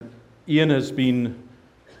Ian has been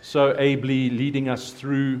so ably leading us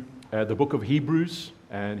through the book of Hebrews,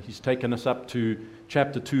 and he's taken us up to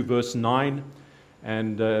chapter 2, verse 9,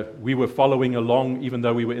 and we were following along even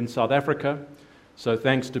though we were in South Africa. So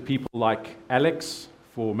thanks to people like Alex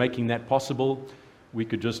for making that possible. We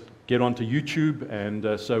could just get onto YouTube,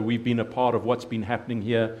 and so we've been a part of what's been happening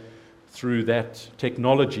here through that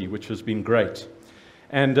technology, which has been great.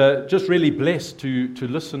 And just really blessed to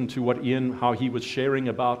listen to what Ian, how he was sharing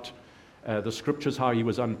about the scriptures, how he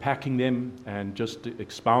was unpacking them and just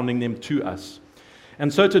expounding them to us.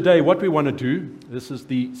 And so today what we want to do, this is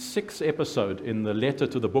the 6th episode in the letter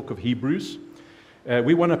to the book of Hebrews.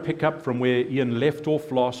 We want to pick up from where Ian left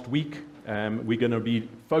off last week. We're going to be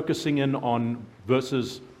focusing in on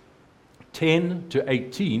verses 10 to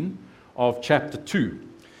 18 of chapter 2.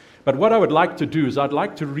 But what I would like to do is I'd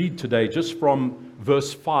like to read today just from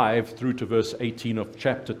verse 5 through to verse 18 of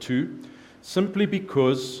chapter 2, simply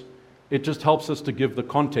because it just helps us to give the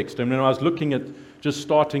context. And when I was looking at just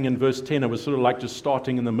starting in verse 10, it was sort of like just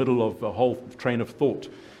starting in the middle of a whole train of thought.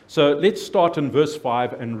 So let's start in verse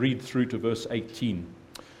 5 and read through to verse 18.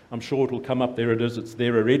 I'm sure it will come up. There it is. It's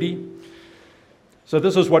there already. So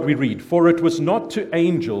this is what we read. For it was not to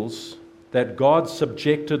angels that God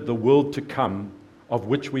subjected the world to come, of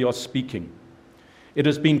which we are speaking. It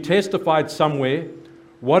has been testified somewhere,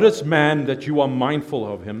 what is man that you are mindful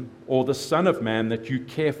of him, or the son of man that you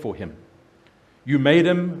care for him? You made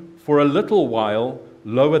him for a little while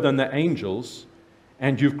lower than the angels,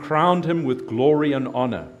 and you've crowned him with glory and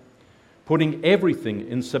honor, putting everything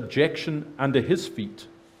in subjection under his feet.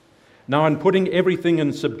 Now, in putting everything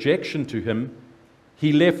in subjection to him,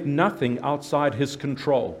 he left nothing outside his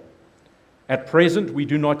control. At present, we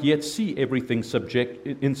do not yet see everything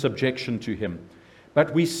in subjection to him,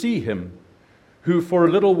 but we see him, who for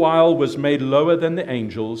a little while was made lower than the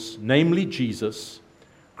angels, namely Jesus,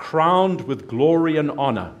 crowned with glory and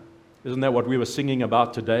honor. Isn't that what we were singing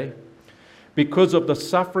about today? Because of the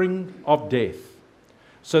suffering of death,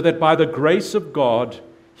 so that by the grace of God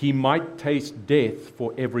he might taste death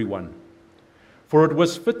for everyone. For it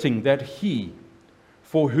was fitting that he,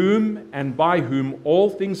 for whom and by whom all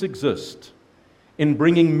things exist, in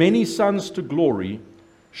bringing many sons to glory,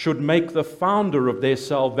 should make the founder of their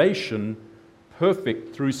salvation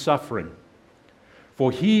perfect through suffering.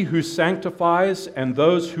 For he who sanctifies and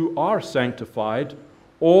those who are sanctified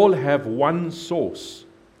all have one source.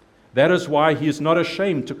 That is why he is not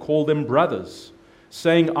ashamed to call them brothers,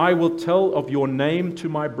 saying, I will tell of your name to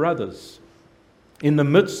my brothers. In the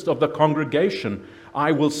midst of the congregation,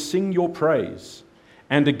 I will sing your praise.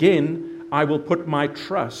 And again, I will put my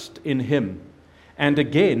trust in him. And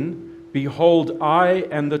again, behold, I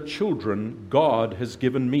and the children God has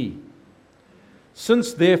given me.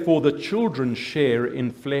 Since therefore the children share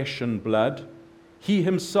in flesh and blood, he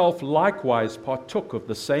himself likewise partook of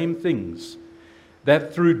the same things,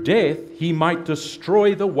 that through death he might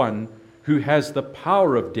destroy the one who has the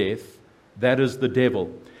power of death, that is the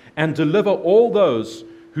devil, and deliver all those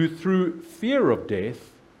who through fear of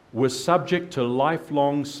death were subject to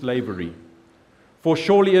lifelong slavery. For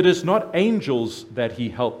surely it is not angels that he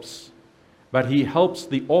helps, but he helps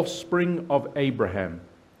the offspring of Abraham.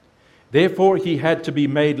 Therefore he had to be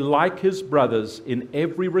made like his brothers in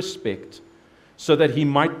every respect, so that he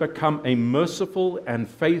might become a merciful and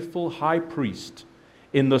faithful high priest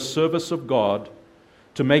in the service of God,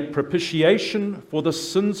 to make propitiation for the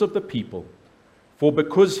sins of the people. For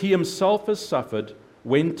because he himself has suffered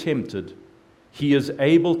when tempted, he is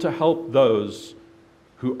able to help those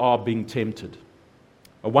who are being tempted.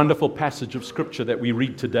 A wonderful passage of Scripture that we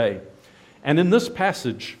read today. And in this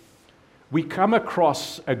passage, we come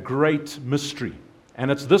across a great mystery. And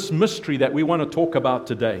it's this mystery that we want to talk about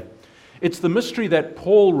today. It's the mystery that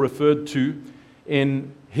Paul referred to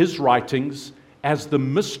in his writings as the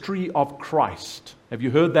mystery of Christ. Have you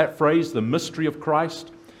heard that phrase, the mystery of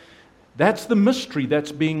Christ? That's the mystery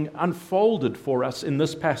that's being unfolded for us in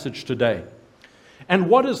this passage today. And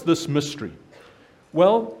what is this mystery?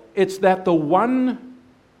 Well, it's that the one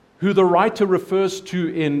who the writer refers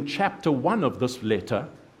to in chapter 1 of this letter,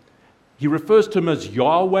 he refers to him as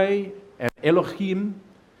Yahweh and Elohim,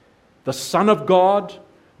 the Son of God,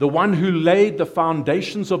 the one who laid the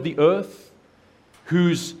foundations of the earth,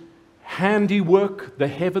 whose handiwork the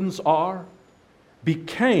heavens are,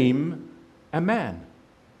 became a man.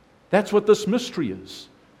 That's what this mystery is.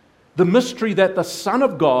 The mystery that the Son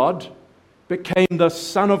of God became the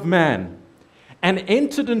Son of Man and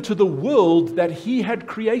entered into the world that he had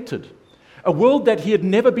created. A world that he had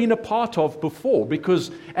never been a part of before, because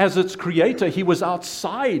as its creator, he was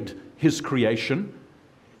outside his creation.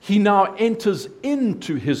 He now enters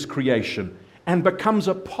into his creation and becomes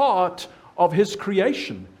a part of his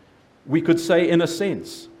creation, we could say in a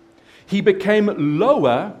sense. He became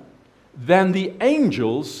lower than the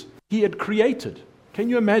angels he had created. Can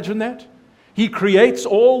you imagine that? He creates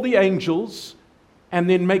all the angels and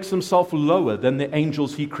then makes himself lower than the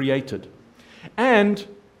angels he created. And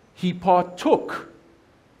he partook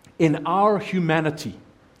in our humanity.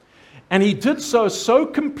 And he did so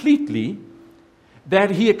completely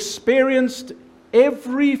that he experienced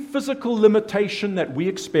every physical limitation that we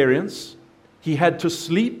experience. He had to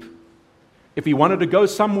sleep. If he wanted to go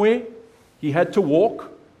somewhere, he had to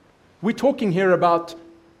walk. We're talking here about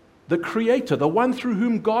the Creator, the one through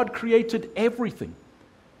whom God created everything.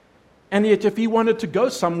 And yet if he wanted to go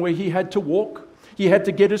somewhere, he had to walk. He had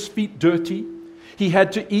to get his feet dirty. He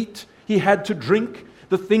had to eat. He had to drink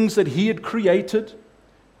the things that he had created.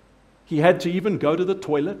 He had to even go to the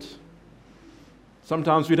toilet.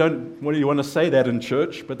 Sometimes we don't really want to say that in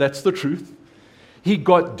church, but that's the truth. He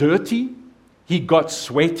got dirty. He got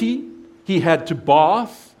sweaty. He had to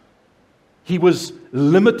bath. He was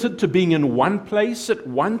limited to being in one place at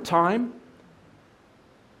one time.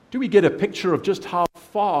 Do we get a picture of just how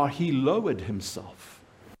far he lowered himself?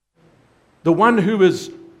 The one who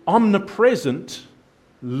is omnipresent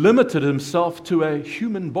limited himself to a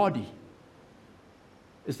human body.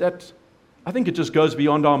 I think it just goes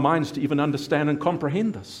beyond our minds to even understand and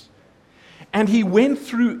comprehend this. And he went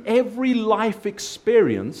through every life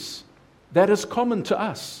experience that is common to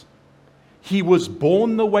us. He was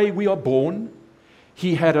born the way we are born.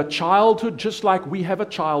 He had a childhood just like we have a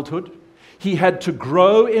childhood. He had to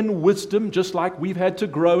grow in wisdom just like we've had to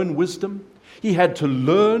grow in wisdom. He had to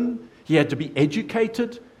learn. He had to be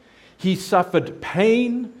educated. He suffered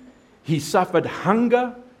pain. He suffered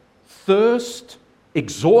hunger, thirst,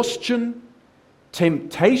 exhaustion,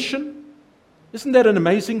 temptation. Isn't that an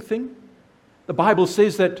amazing thing? The Bible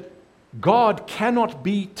says that God cannot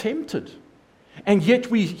be tempted. And yet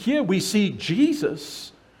we see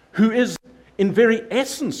Jesus, who is in very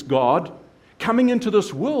essence God, coming into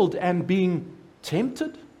this world and being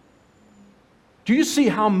tempted. Do you see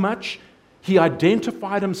how much he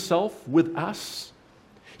identified himself with us?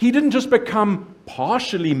 He didn't just become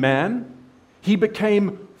partially man, he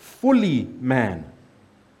became fully man.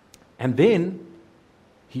 And then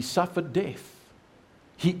he suffered death.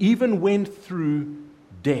 He even went through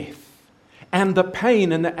death and the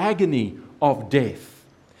pain and the agony of death.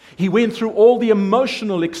 He went through all the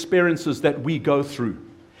emotional experiences that we go through.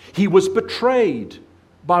 He was betrayed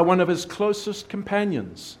by one of his closest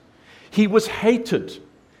companions. He was hated.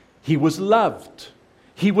 He was loved.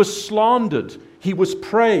 He was slandered. He was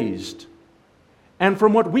praised. And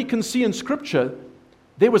from what we can see in Scripture,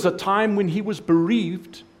 there was a time when he was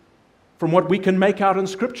bereaved. From what we can make out in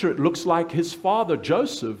Scripture, it looks like his father,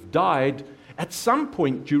 Joseph, died at some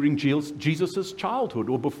point during Jesus' childhood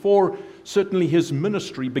or before certainly his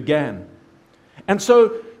ministry began. And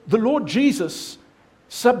so the Lord Jesus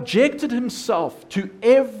subjected himself to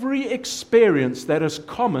every experience that is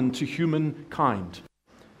common to humankind.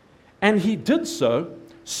 And he did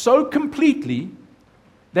so completely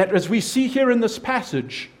that, as we see here in this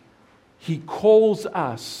passage, he calls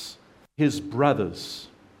us his brothers.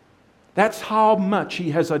 That's how much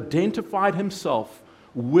he has identified himself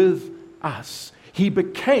with us. He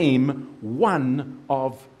became one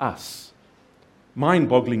of us.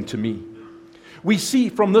 Mind-boggling to me. We see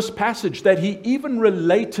from this passage that he even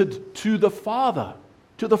related to the Father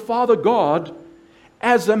God,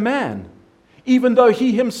 as a man, even though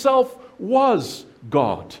he himself was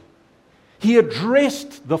God. He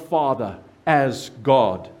addressed the Father as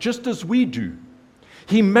God, just as we do.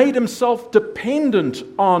 He made himself dependent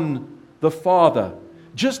on the Father,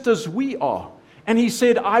 just as we are. And he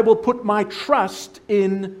said, I will put my trust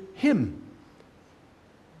in him.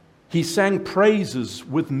 He sang praises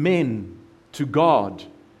with men to God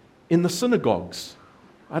in the synagogues.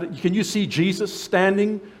 Can you see Jesus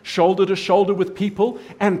standing shoulder to shoulder with people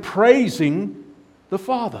and praising the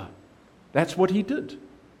Father? That's what he did.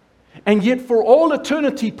 And yet for all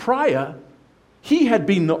eternity prior, he had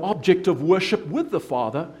been the object of worship with the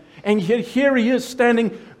Father. And yet here he is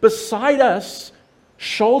standing beside us,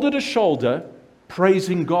 shoulder to shoulder,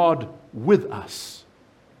 praising God with us.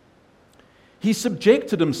 He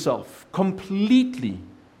subjected himself completely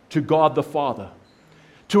to God the Father,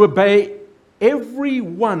 to obey every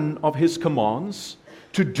one of his commands,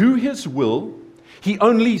 to do his will. He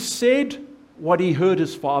only said what he heard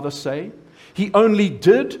his Father say. He only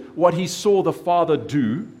did what he saw the Father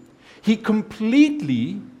do. He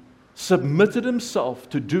completely submitted himself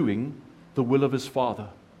to doing the will of his Father.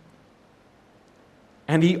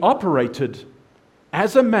 And he operated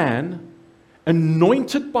as a man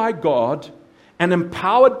anointed by God and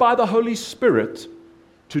empowered by the Holy Spirit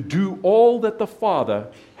to do all that the Father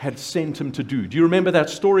had sent him to do. Do you remember that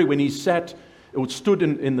story when he stood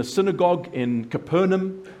in the synagogue in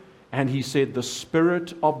Capernaum, and he said, "The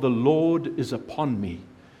Spirit of the Lord is upon me,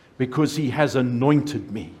 because he has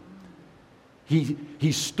anointed me."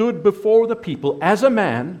 He stood before the people as a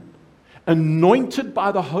man, anointed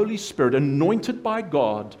by the Holy Spirit, anointed by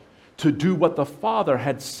God, to do what the Father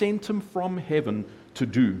had sent him from heaven to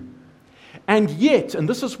do. And yet, and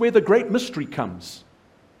this is where the great mystery comes,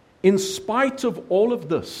 in spite of all of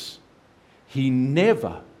this, he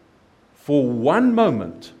never, for one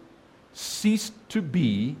moment, ceased to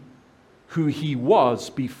be who he was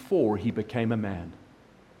before he became a man.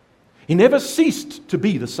 He never ceased to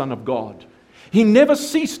be the Son of God. He never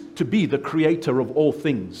ceased to be the creator of all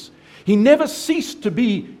things. He never ceased to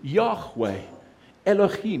be Yahweh,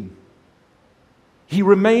 Elohim. He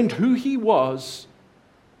remained who he was,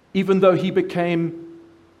 even though he became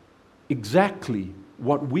exactly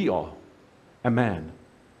what we are, a man.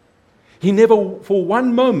 He never for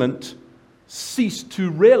one moment ceased to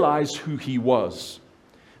realize who he was.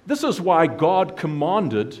 This is why God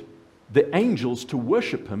commanded the angels to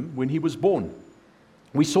worship him when he was born.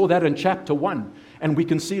 We saw that in chapter 1, and we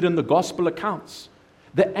can see it in the gospel accounts.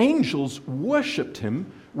 The angels worshipped him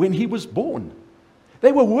when he was born.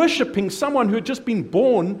 They were worshiping someone who had just been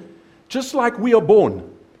born, just like we are born.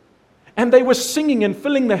 And they were singing and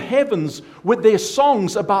filling the heavens with their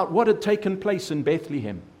songs about what had taken place in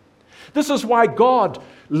Bethlehem. This is why God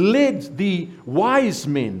led the wise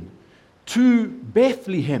men to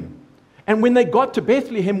Bethlehem. And when they got to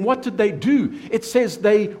Bethlehem, what did they do? It says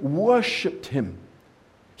they worshipped him.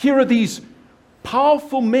 Here are these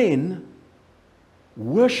powerful men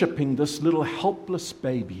worshiping this little helpless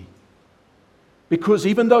baby. Because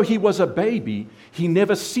even though he was a baby, he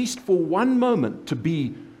never ceased for one moment to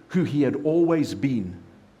be who he had always been.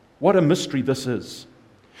 What a mystery this is.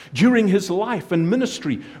 During his life and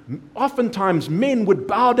ministry, oftentimes men would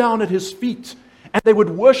bow down at his feet and they would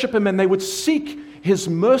worship him and they would seek his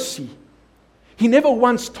mercy. He never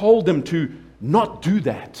once told them to not do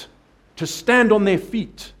that, to stand on their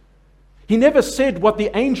feet. He never said what the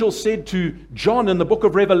angel said to John in the book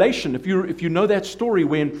of Revelation. If you know that story,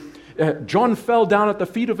 when John fell down at the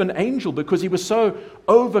feet of an angel because he was so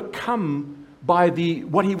overcome by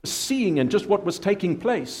what he was seeing and just what was taking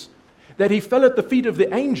place, that he fell at the feet of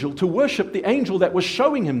the angel to worship the angel that was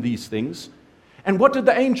showing him these things. And what did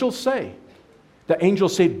the angel say? The angel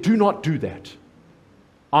said, "Do not do that.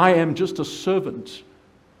 I am just a servant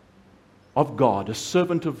of God, a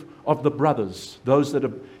servant of the brothers, those that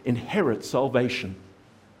inherit salvation."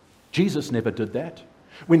 Jesus never did that.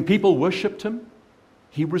 When people worshipped him,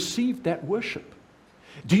 he received that worship.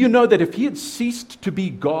 Do you know that if he had ceased to be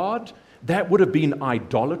God, that would have been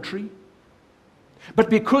idolatry? But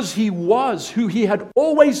because he was who he had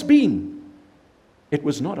always been, it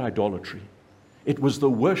was not idolatry. It was the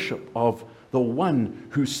worship of the one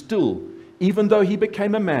who still, even though he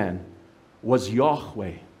became a man, was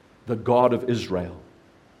Yahweh, the God of Israel.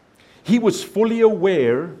 He was fully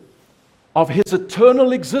aware of his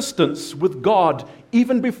eternal existence with God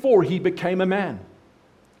even before he became a man.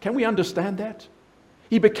 Can we understand that?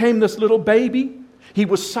 He became this little baby. He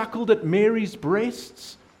was suckled at Mary's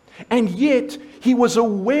breasts. And yet, he was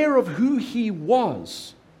aware of who he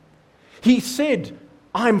was. He said,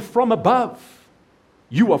 "I'm from above.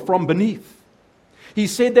 You are from beneath." He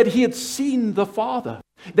said that he had seen the Father,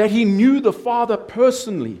 that he knew the Father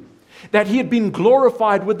personally, that he had been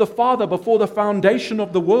glorified with the Father before the foundation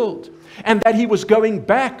of the world, and that he was going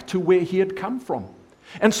back to where he had come from.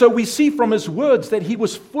 And so we see from his words that he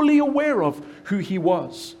was fully aware of who he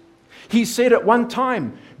was. He said at one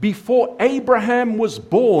time, "Before Abraham was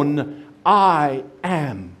born, I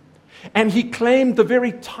am." And he claimed the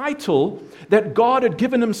very title that God had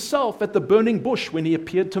given himself at the burning bush when he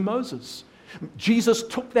appeared to Moses. Jesus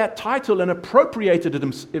took that title and appropriated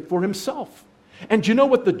it for himself. And do you know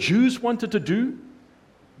what the Jews wanted to do?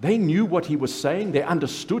 They knew what he was saying. They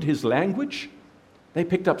understood his language. They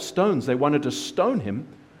picked up stones. They wanted to stone him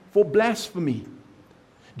for blasphemy.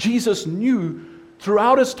 Jesus knew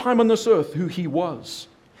throughout his time on this earth who he was.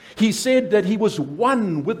 He said that he was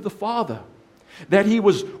one with the Father, that he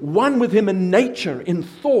was one with him in nature, in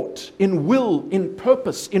thought, in will, in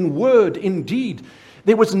purpose, in word, in deed.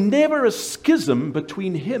 There was never a schism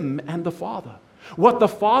between him and the Father. What the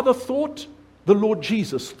Father thought, the Lord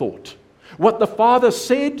Jesus thought. What the Father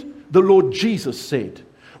said, the Lord Jesus said.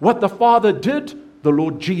 What the Father did, the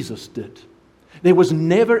Lord Jesus did. There was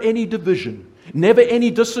never any division, never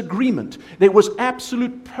any disagreement. There was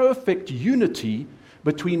absolute perfect unity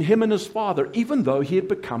between him and his Father, even though he had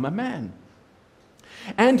become a man.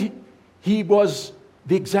 And he was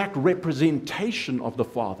the exact representation of the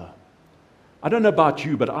Father. I don't know about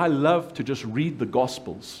you, but I love to just read the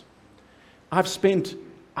Gospels. I've spent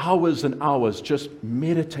hours and hours just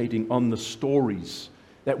meditating on the stories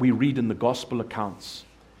that we read in the Gospel accounts,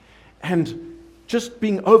 and just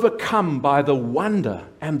being overcome by the wonder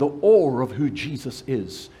and the awe of who Jesus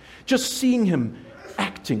is. Just seeing him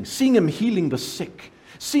acting, seeing him healing the sick,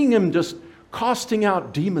 seeing him just casting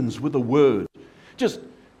out demons with a word, just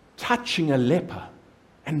touching a leper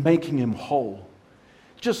and making him whole.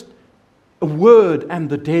 Just a word and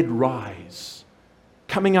the dead rise,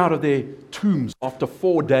 coming out of their tombs after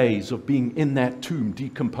 4 days of being in that tomb,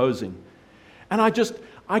 decomposing. And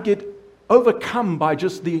I get overcome by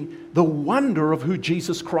just the wonder of who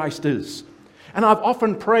Jesus Christ is. And I've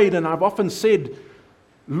often prayed and I've often said,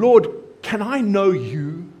 Lord, can I know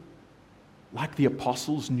you like the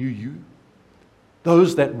apostles knew you?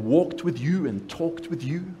 Those that walked with you and talked with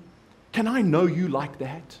you? Can I know you like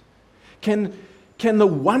that? Can the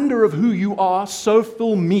wonder of who you are so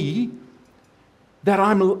fill me that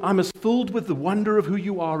I'm as filled with the wonder of who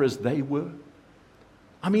you are as they were?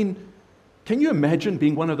 I mean, can you imagine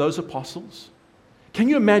being one of those apostles? Can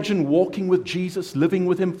you imagine walking with Jesus, living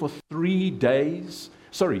with him for 3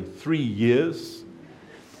 years?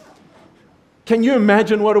 Can you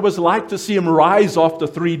imagine what it was like to see him rise after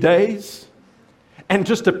 3 days and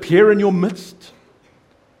just appear in your midst?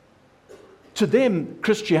 To them,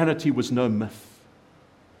 Christianity was no myth.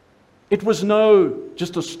 It was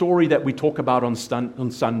just a story that we talk about on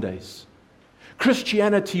Sundays.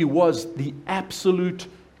 Christianity was the absolute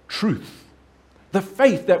truth. The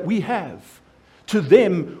faith that we have to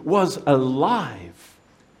them was alive.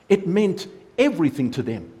 It meant everything to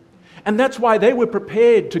them. And that's why they were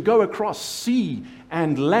prepared to go across sea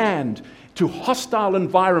and land to hostile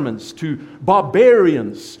environments, to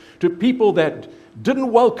barbarians, to people that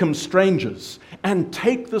didn't welcome strangers, and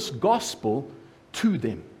take this gospel to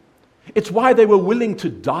them. It's why they were willing to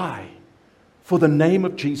die for the name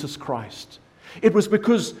of Jesus Christ. It was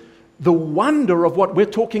because the wonder of what we're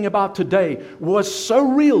talking about today was so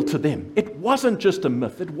real to them. It wasn't just a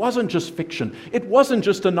myth. It wasn't just fiction. It wasn't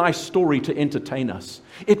just a nice story to entertain us.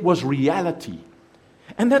 It was reality.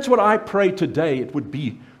 And that's what I pray today it would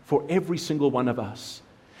be for every single one of us.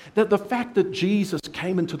 That the fact that Jesus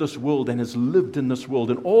came into this world and has lived in this world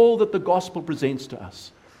and all that the gospel presents to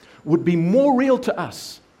us would be more real to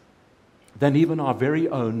us than even our very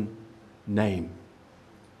own name.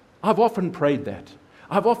 I've often prayed that.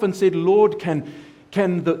 I've often said, Lord, can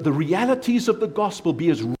the realities of the gospel be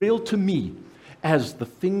as real to me as the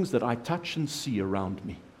things that I touch and see around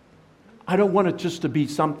me? I don't want it just to be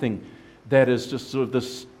something that is just sort of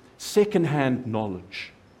this secondhand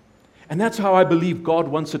knowledge. And that's how I believe God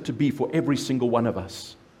wants it to be for every single one of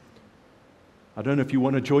us. I don't know if you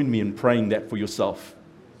want to join me in praying that for yourself.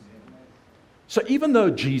 So even though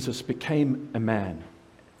Jesus became a man,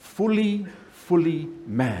 fully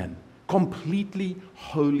man, completely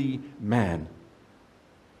holy man,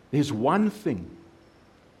 there's one thing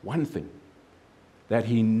that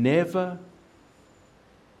he never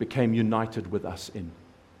became united with us in.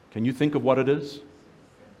 Can you think of what it is?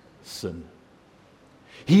 Sin.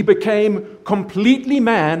 He became completely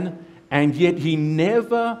man, and yet he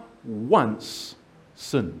never once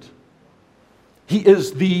sinned. He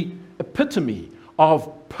is the epitome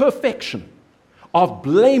of perfection, of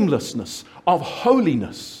blamelessness, of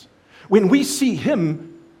holiness. When we see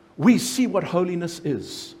him, we see what holiness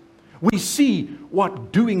is. We see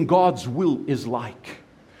what doing God's will is like.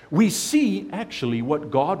 We see actually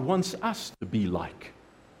what God wants us to be like.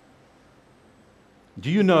 Do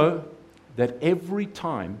you know that every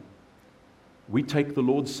time we take the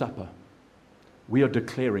Lord's Supper, we are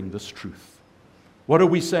declaring this truth? What are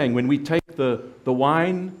we saying? When we take the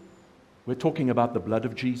wine, we're talking about the blood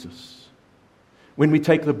of Jesus. When we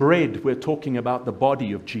take the bread, we're talking about the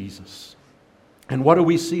body of Jesus. And what are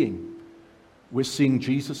we seeing? We're seeing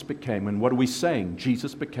Jesus became, and what are we saying?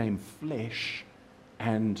 Jesus became flesh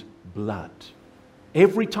and blood.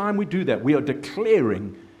 Every time we do that, we are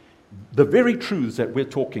declaring the very truths that we're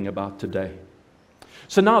talking about today.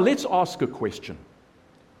 So now let's ask a question.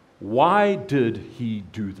 Why did he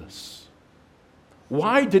do this?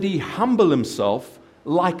 Why did he humble himself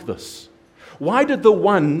like this? Why did the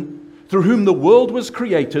one through whom the world was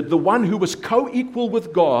created, the one who was co-equal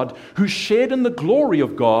with God, who shared in the glory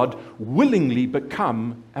of God, willingly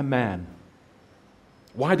become a man?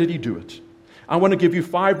 Why did he do it? I want to give you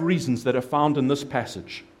 5 reasons that are found in this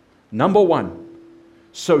passage. Number 1,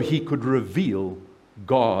 so he could reveal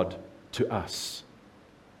God to us.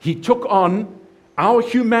 He took on our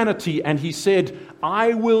humanity, and he said,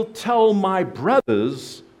 I will tell my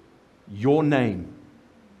brothers your name.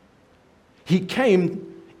 He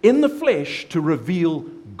came in the flesh to reveal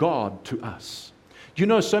God to us. Do you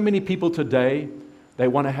know so many people today, they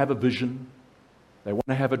want to have a vision, they want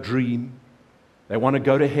to have a dream, they want to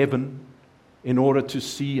go to heaven in order to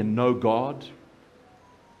see and know God.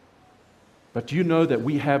 But do you know that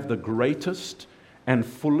we have the greatest and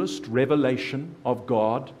fullest revelation of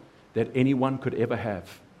God that anyone could ever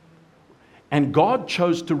have? And God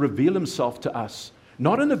chose to reveal himself to us,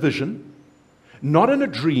 not in a vision, not in a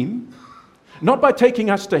dream, not by taking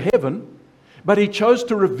us to heaven, but he chose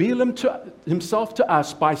to reveal himself to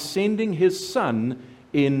us by sending his Son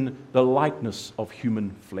in the likeness of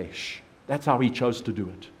human flesh. That's how he chose to do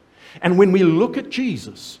it. And when we look at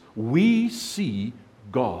Jesus, we see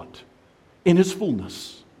God in his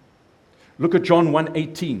fullness. Look at John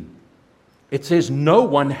 1:18. It says, no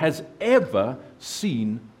one has ever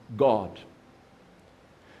seen God.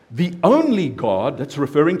 The only God, that's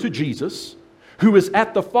referring to Jesus, who is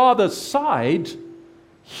at the Father's side,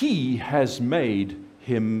 he has made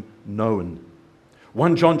him known.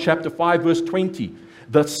 1 John chapter 5 verse 20.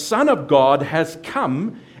 The Son of God has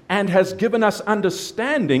come and has given us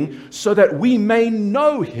understanding so that we may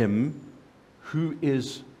know him who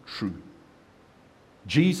is true.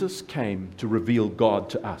 Jesus came to reveal God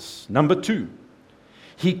to us. Number 2,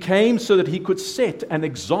 he came so that he could set an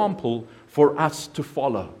example for us to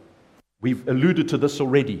follow. We've alluded to this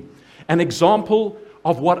already. An example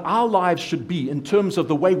of what our lives should be in terms of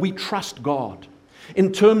the way we trust God,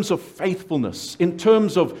 in terms of faithfulness, in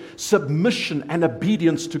terms of submission and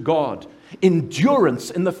obedience to God, endurance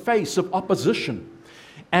in the face of opposition,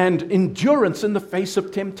 and endurance in the face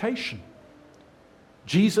of temptation.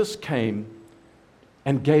 Jesus came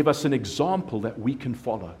and gave us an example that we can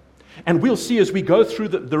follow. And we'll see as we go through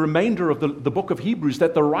the remainder of the book of Hebrews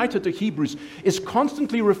that the writer to Hebrews is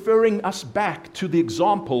constantly referring us back to the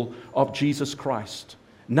example of Jesus Christ.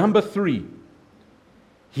 Number 3,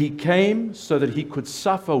 he came so that he could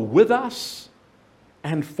suffer with us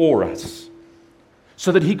and for us,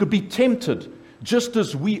 so that he could be tempted just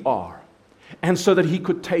as we are, and so that he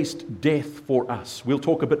could taste death for us. We'll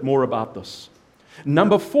talk a bit more about this.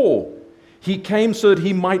 Number 4, he came so that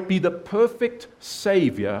he might be the perfect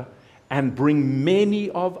Savior and bring many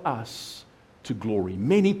of us to glory,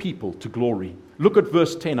 many people to glory. Look at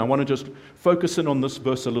verse 10. I want to just focus in on this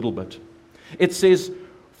verse a little bit. It says,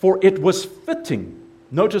 for it was fitting,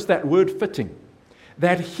 notice that word fitting,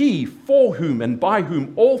 that he, for whom and by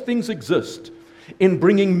whom all things exist, in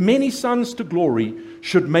bringing many sons to glory,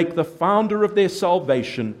 should make the founder of their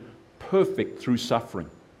salvation perfect through suffering.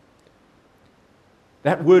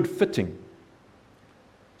 That word fitting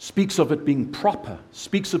speaks of it being proper,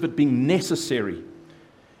 speaks of it being necessary.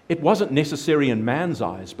 It wasn't necessary in man's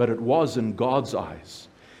eyes, but it was in God's eyes.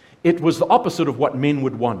 It was the opposite of what men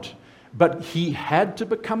would want. But he had to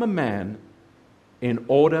become a man in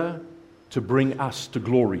order to bring us to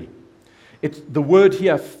glory. It's the word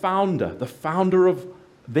here, founder, the founder of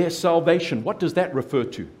their salvation. What does that refer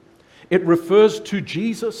to? It refers to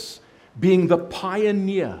Jesus being the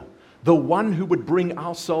pioneer, the one who would bring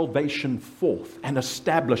our salvation forth and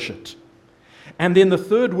establish it. And then the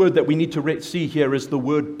third word that we need to see here is the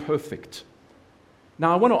word perfect.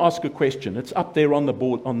 Now I want to ask a question. It's up there on the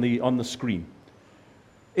board, on the screen.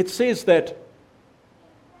 It says that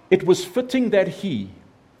it was fitting that he,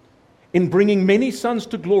 in bringing many sons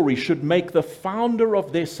to glory, should make the founder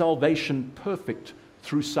of their salvation perfect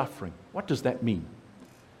through suffering. What does that mean?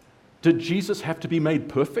 Did Jesus have to be made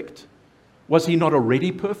perfect? Was he not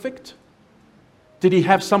already perfect? Did he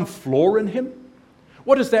have some flaw in him?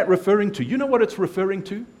 What is that referring to? You know what it's referring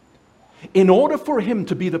to? In order for him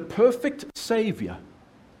to be the perfect Savior,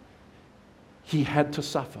 he had to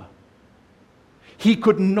suffer. He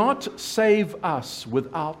could not save us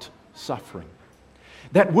without suffering.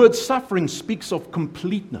 That word suffering speaks of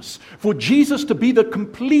completeness. For Jesus to be the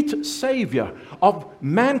complete Savior of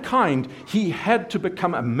mankind, he had to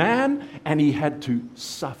become a man and he had to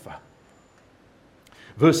suffer.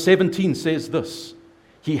 Verse 17 says this,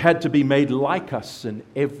 he had to be made like us in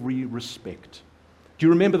every respect. Do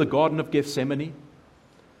you remember the Garden of Gethsemane?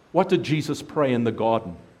 What did Jesus pray in the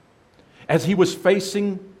garden? As he was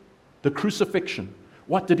facing the crucifixion,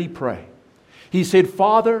 what did he pray? He said,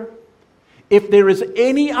 Father, if there is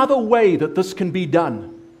any other way that this can be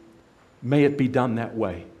done, may it be done that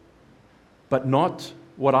way. But not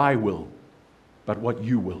what I will, but what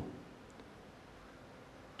you will.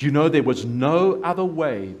 Do you know there was no other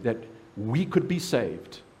way that we could be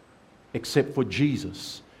saved except for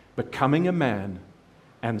Jesus becoming a man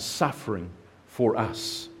and suffering for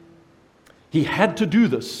us? He had to do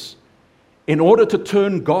this in order to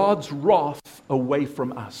turn God's wrath away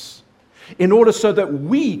from us, in order so that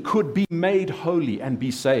we could be made holy and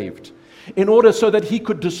be saved, in order so that he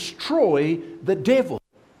could destroy the devil.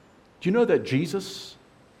 Do you know that Jesus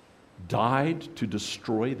died to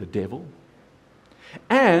destroy the devil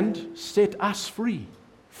and set us free?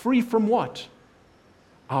 Free from what?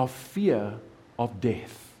 Our fear of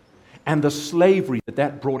death and the slavery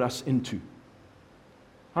that brought us into.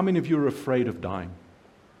 How many of you are afraid of dying?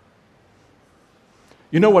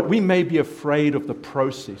 You know what? We may be afraid of the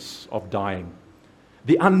process of dying,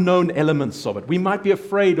 the unknown elements of it. We might be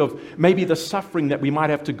afraid of maybe the suffering that we might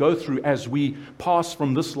have to go through as we pass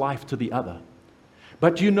from this life to the other.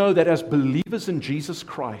 But you know that as believers in Jesus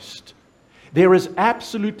Christ, there is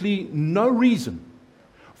absolutely no reason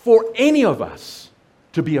for any of us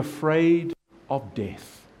to be afraid of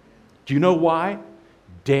death. Do you know why?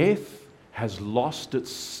 Death has lost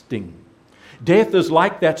its sting. Death is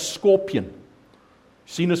like that scorpion.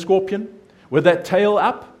 Seen a scorpion with that tail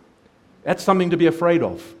up? That's something to be afraid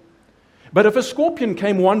of. But if a scorpion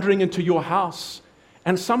came wandering into your house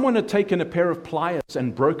and someone had taken a pair of pliers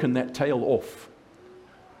and broken that tail off,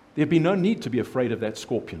 there'd be no need to be afraid of that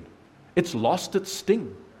scorpion. It's lost its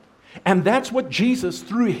sting. And that's what Jesus,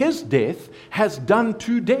 through his death, has done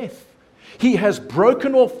to death. He has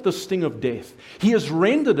broken off the sting of death. He has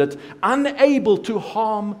rendered it unable to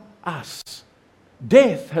harm us.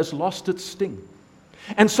 Death has lost its sting.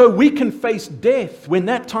 And so we can face death when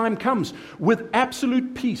that time comes with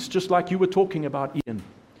absolute peace, just like you were talking about, Ian.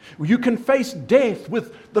 You can face death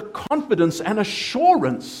with the confidence and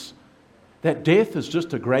assurance that death is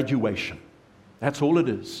just a graduation. That's all it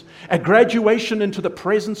is. A graduation into the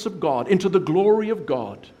presence of God, into the glory of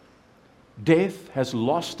God. Death has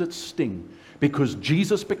lost its sting because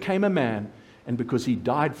Jesus became a man and because he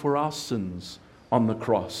died for our sins on the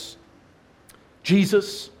cross.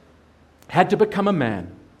 Jesus had to become a man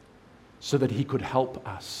so that he could help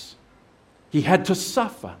us. He had to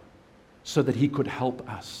suffer so that he could help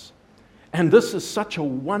us. And this is such a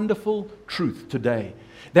wonderful truth today,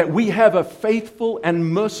 that we have a faithful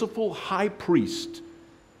and merciful high priest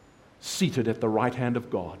seated at the right hand of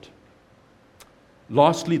God.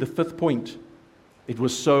 Lastly, the fifth point, it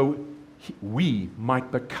was so we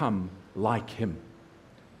might become like him.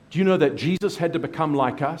 Do you know that Jesus had to become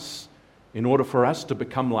like us in order for us to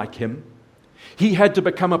become like him? He had to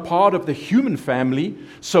become a part of the human family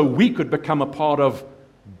so we could become a part of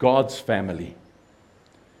God's family.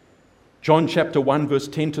 John chapter 1 verse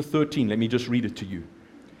 10 to 13, let me just read it to you.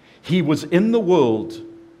 He was in the world,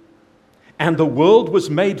 and the world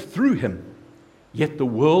was made through him, yet the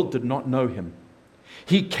world did not know him.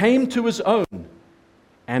 He came to his own,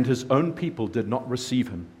 and his own people did not receive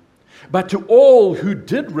him. But to all who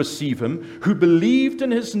did receive him, who believed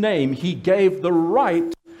in his name, he gave the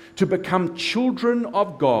right to become children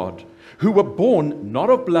of God, who were born not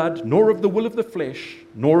of blood, nor of the will of the flesh,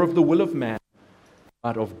 nor of the will of man,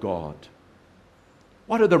 but of God.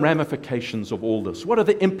 What are the ramifications of all this? What are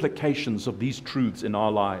the implications of these truths in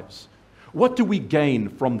our lives? What do we gain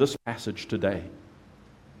from this passage today?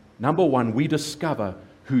 Number one, we discover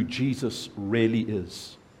who Jesus really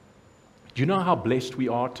is. Do you know how blessed we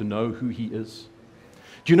are to know who he is?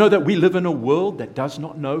 Do you know that we live in a world that does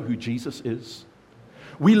not know who Jesus is?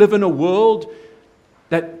 We live in a world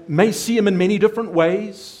that may see him in many different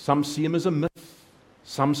ways. Some see him as a myth.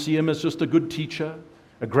 Some see him as just a good teacher,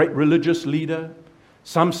 a great religious leader.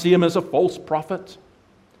 Some see him as a false prophet.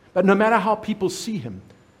 But no matter how people see him,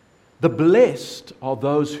 the blessed are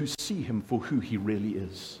those who see him for who he really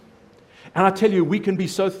is. And I tell you, we can be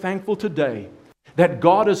so thankful today that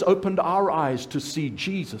God has opened our eyes to see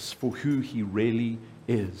Jesus for who he really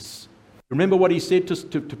is. Remember what he said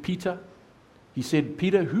to Peter? He said,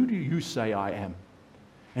 Peter, who do you say I am?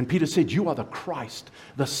 And Peter said, you are the Christ,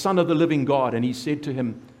 the Son of the living God. And he said to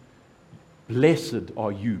him, blessed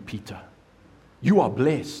are you, Peter. You are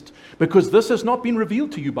blessed, because this has not been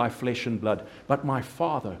revealed to you by flesh and blood, but my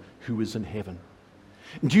Father who is in heaven.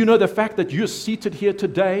 Do you know the fact that you're seated here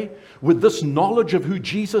today with this knowledge of who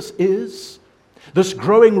Jesus is, this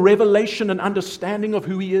growing revelation and understanding of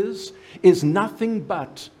who he is nothing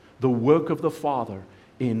but the work of the Father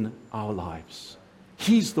in our lives.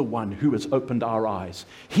 He's the one who has opened our eyes.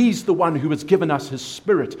 He's the one who has given us his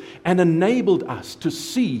Spirit and enabled us to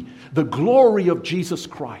see the glory of Jesus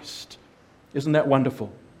Christ. Isn't that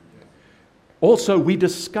wonderful? Also, we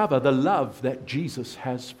discover the love that Jesus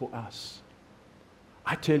has for us.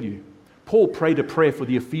 I tell you, Paul prayed a prayer for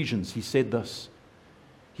the Ephesians. He said this.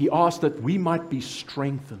 He asked that we might be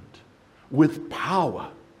strengthened with power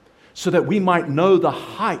so that we might know the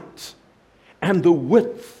height and the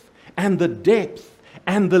width and the depth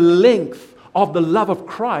and the length of the love of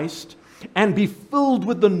Christ, and be filled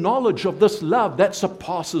with the knowledge of this love that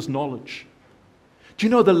surpasses knowledge. Do you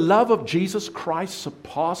know the love of Jesus Christ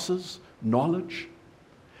surpasses knowledge?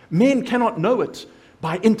 Men cannot know it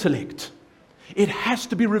by intellect. It has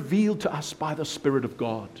to be revealed to us by the Spirit of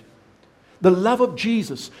God. The love of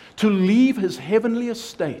Jesus, to leave his heavenly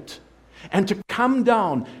estate and to come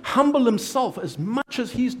down, humble himself as much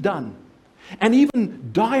as he's done, and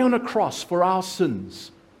even die on a cross for our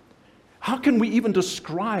sins. How can we even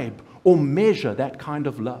describe or measure that kind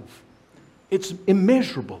of love? It's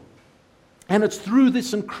immeasurable. And it's through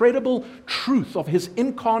this incredible truth of his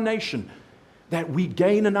incarnation that we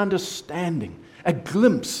gain an understanding, a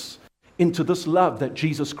glimpse into this love that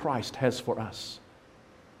Jesus Christ has for us.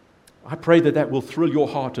 I pray that that will thrill your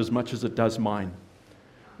heart as much as it does mine.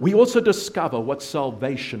 We also discover what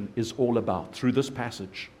salvation is all about through this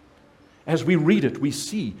passage. As we read it, we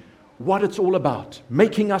see what it's all about: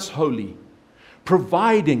 making us holy,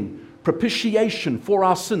 providing propitiation for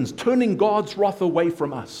our sins, turning God's wrath away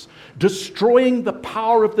from us, destroying the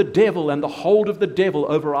power of the devil and the hold of the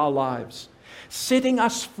devil over our lives, setting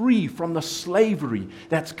us free from the slavery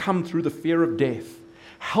that's come through the fear of death,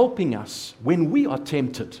 helping us when we are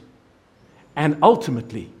tempted, and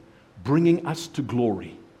ultimately bringing us to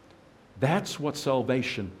glory. That's what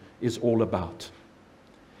salvation is all about.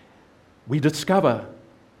 We discover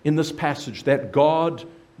in this passage that God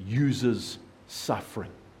uses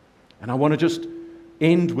suffering. And I want to just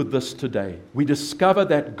end with this today. We discover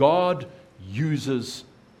that God uses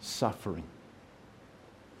suffering.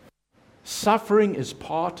 Suffering is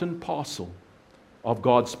part and parcel of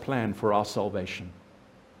God's plan for our salvation.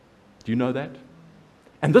 Do you know that?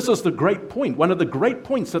 And this is the great point, one of the great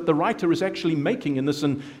points that the writer is actually making in this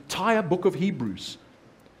entire book of Hebrews.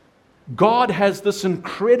 God has this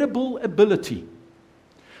incredible ability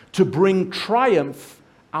to bring triumph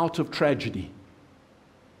out of tragedy,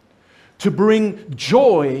 to bring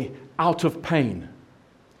joy out of pain,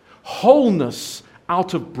 wholeness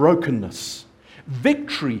out of brokenness,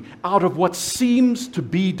 victory out of what seems to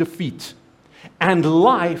be defeat, and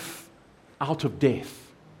life out of death.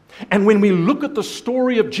 And when we look at the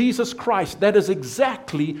story of Jesus Christ, that is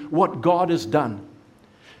exactly what God has done.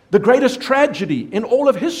 The greatest tragedy in all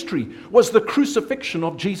of history was the crucifixion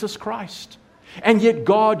of Jesus Christ. And yet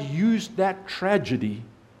God used that tragedy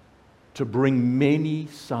to bring many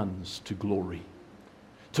sons to glory,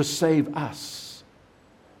 to save us,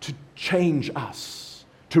 to change us,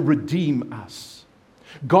 to redeem us.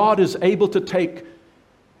 God is able to take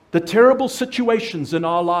the terrible situations in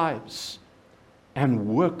our lives and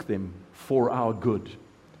work them for our good.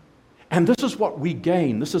 And this is what we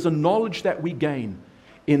gain. This is a knowledge that we gain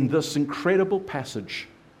in this incredible passage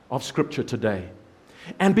of Scripture today.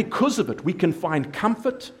 And because of it, we can find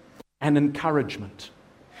comfort and encouragement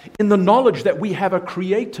in the knowledge that we have a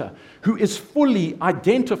Creator who is fully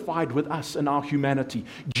identified with us in our humanity.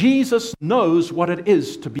 Jesus knows what it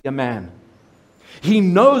is to be a man. He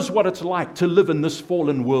knows what it's like to live in this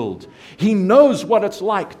fallen world. He knows what it's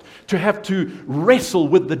like to have to wrestle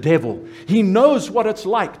with the devil. He knows what it's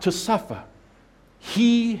like to suffer.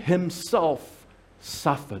 He himself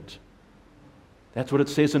suffered. That's what it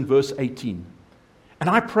says in verse 18. And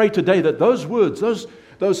I pray today that those words,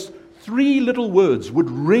 those three little words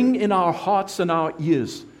would ring in our hearts and our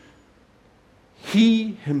ears.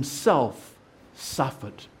 He himself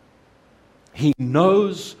suffered. He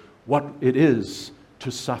knows what it is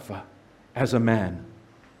to suffer as a man.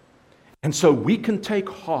 And so we can take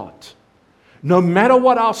heart, no matter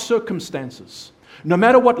what our circumstances, no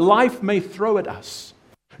matter what life may throw at us,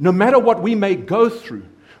 no matter what we may go through,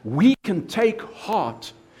 we can take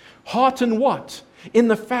heart. Heart in what? In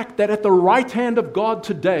the fact that at the right hand of God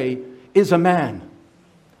today is a man.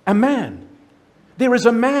 A man. There is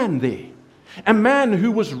a man there. A man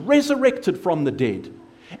who was resurrected from the dead.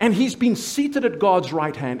 And he's been seated at God's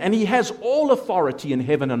right hand. And he has all authority in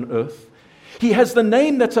heaven and earth. He has the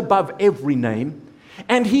name that's above every name.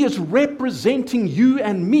 And he is representing you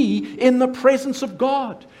and me in the presence of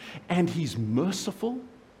God. And he's merciful.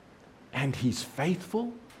 And he's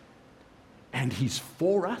faithful. And he's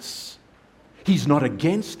for us. He's not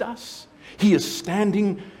against us. He is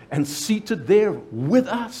standing and seated there with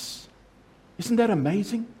us. Isn't that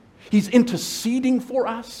amazing? He's interceding for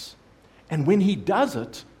us. And when he does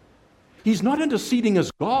it, he's not interceding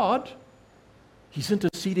as God. He's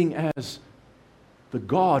interceding as the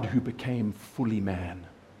God who became fully man.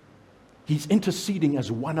 He's interceding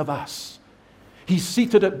as one of us. He's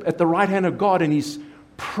seated at the right hand of God, and he's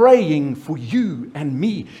praying for you and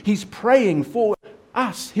me. He's praying for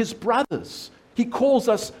us, his brothers. He calls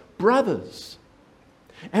us brothers.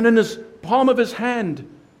 And in his palm of his hand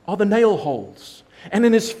are the nail holes. And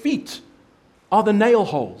in his feet are the nail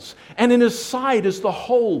holes. And in his side is the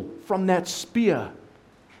hole from that spear.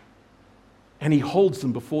 And he holds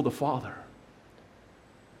them before the Father.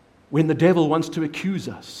 When the devil wants to accuse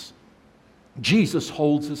us, Jesus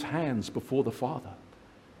holds his hands before the Father.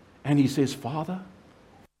 And he says, Father,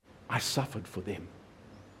 I suffered for them.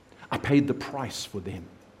 I paid the price for them.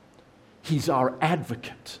 He's our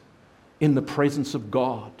advocate in the presence of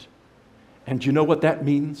God. And you know what that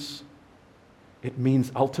means? It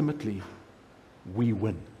means ultimately we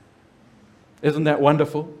win. Isn't that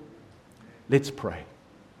wonderful? Let's pray.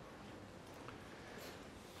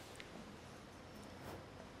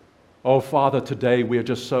 Oh, Father, today we are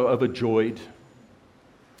just so overjoyed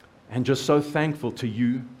and just so thankful to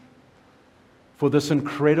you for this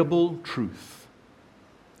incredible truth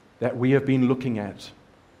that we have been looking at.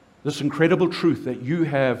 This incredible truth that you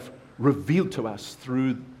have revealed to us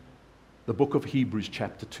through the book of Hebrews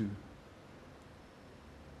chapter 2.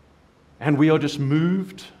 And we are just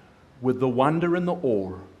moved with the wonder and the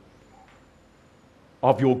awe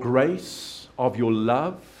of your grace, of your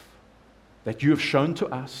love that you have shown to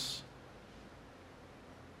us.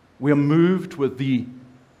 We are moved with the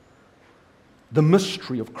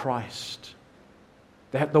mystery of Christ,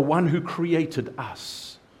 that the one who created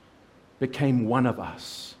us became one of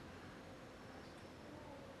us.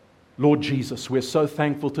 Lord Jesus, we're so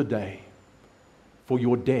thankful today for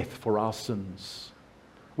your death for our sins.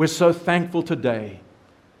 We're so thankful today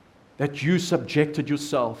that you subjected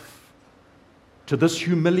yourself to this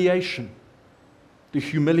humiliation, the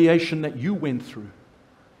humiliation that you went through,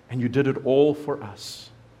 and you did it all for us.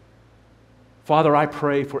 Father, I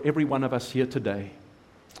pray for every one of us here today.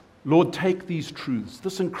 Lord, take these truths,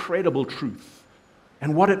 this incredible truth,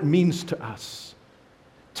 and what it means to us.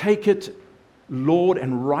 Take it, Lord,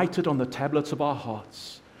 and write it on the tablets of our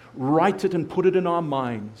hearts. Write it and put it in our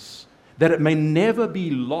minds, that it may never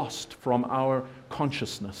be lost from our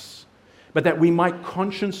consciousness, but that we might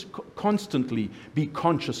constantly be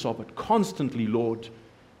conscious of it. Constantly, Lord,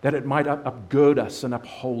 that it might upgird us and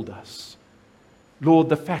uphold us. Lord,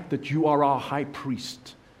 the fact that you are our high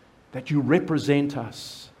priest, that you represent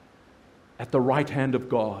us at the right hand of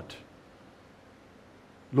God.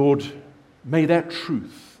 Lord, may that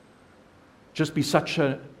truth just be such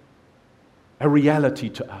a reality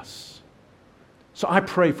to us. So I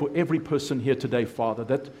pray for every person here today, Father,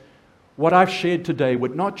 that what I've shared today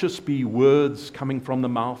would not just be words coming from the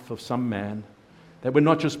mouth of some man, that would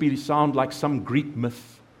not just sound like some Greek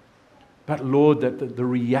myth, but Lord, that the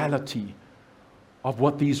reality of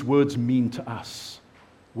what these words mean to us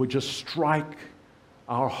would just strike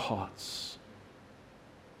our hearts.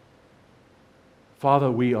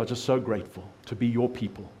 Father, we are just so grateful to be your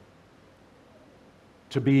people,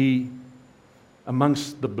 to be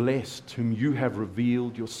amongst the blessed whom you have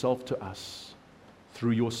revealed yourself to us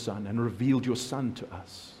through your Son and revealed your Son to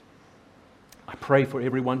us. I pray for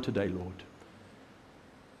everyone today, Lord.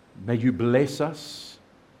 May you bless us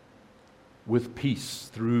with peace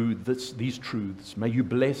through these truths. May you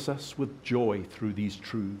bless us with joy through these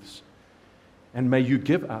truths. And may you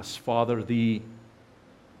give us, Father, the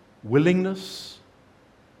willingness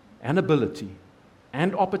and ability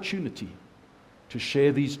and opportunity to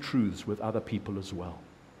share these truths with other people as well.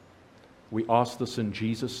 We ask this in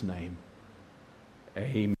Jesus' name.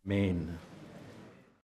 Amen.